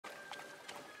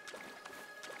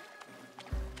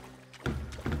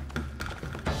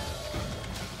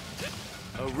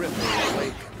ripple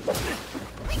awaken.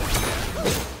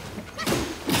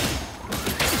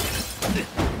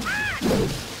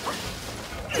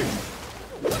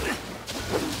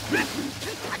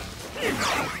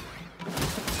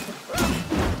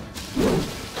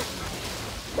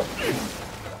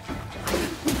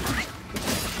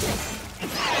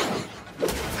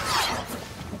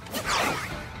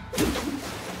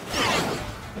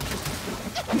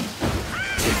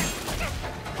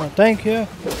 Oh, thank you.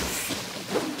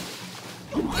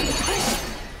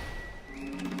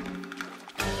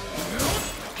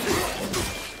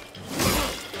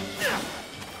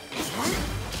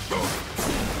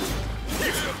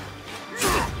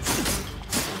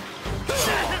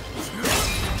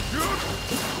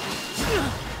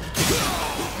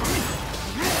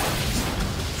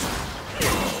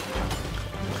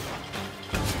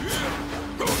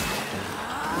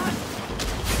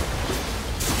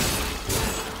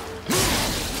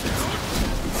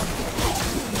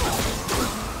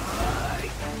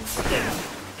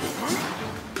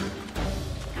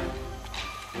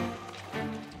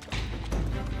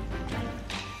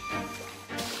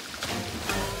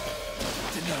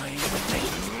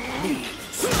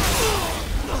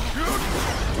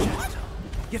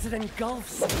 Yet it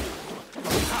engulfs you.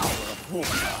 The power of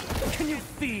water. Can you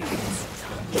feel its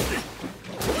touch?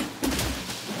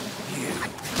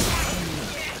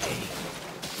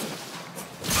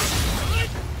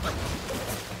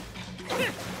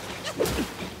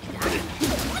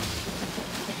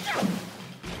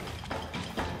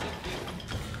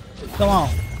 Come on.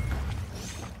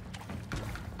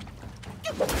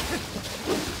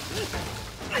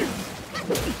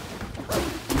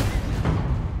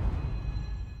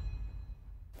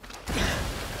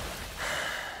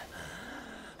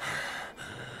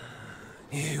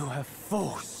 You have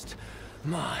forced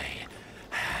my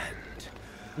hand.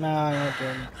 No, I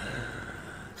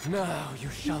didn't. Now you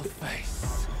shall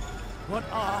face what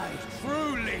I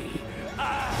truly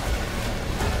am.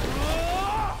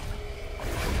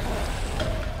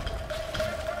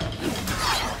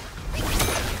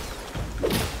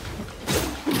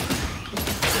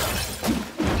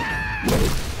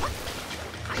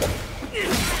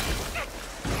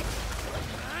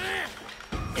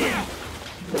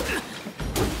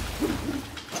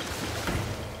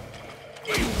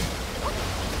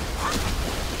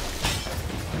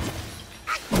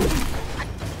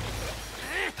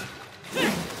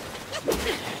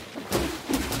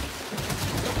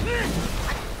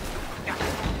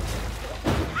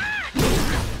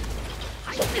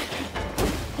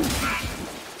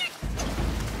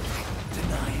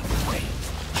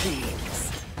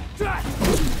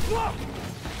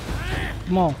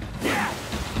 Come on.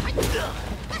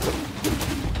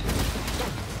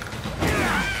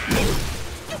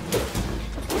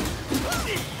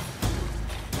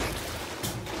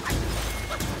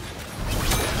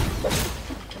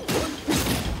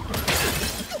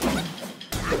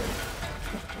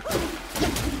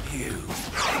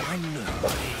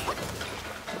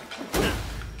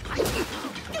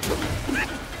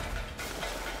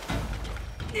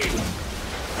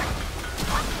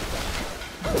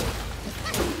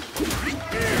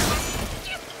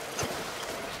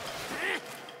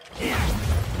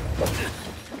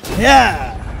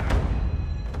 Yeah!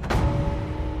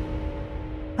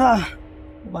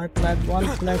 Whiteclad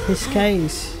won't play his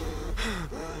case.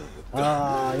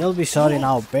 You'll be sorry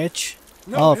now, bitch.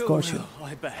 No, Oh, of course you.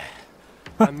 I bear.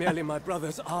 I'm merely my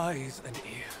brother's eyes and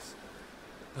ears.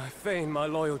 I feign my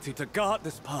loyalty to guard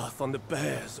this path on the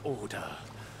bear's order.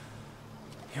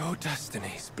 Your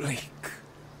destiny's bleak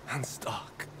and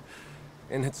stark.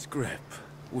 In its grip,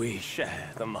 we share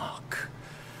the mark.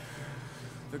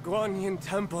 The Guanyin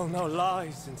temple now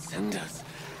lies in cinders,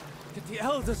 yet the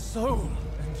elder soul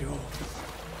endures.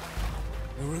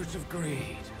 The root of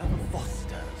greed ever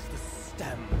fosters the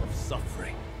stem of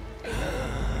suffering.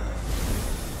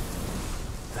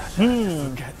 That I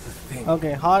forget the thing.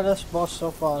 Okay, hardest boss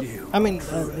so far. I mean,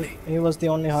 he was the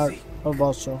only hard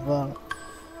boss so far.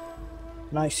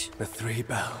 Nice. The three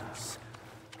bells.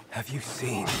 Have you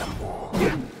seen them all?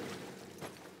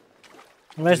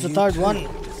 Where's the third one?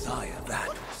 Desire that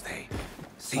which they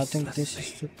I think this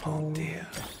is the hold dear.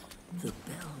 The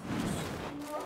bell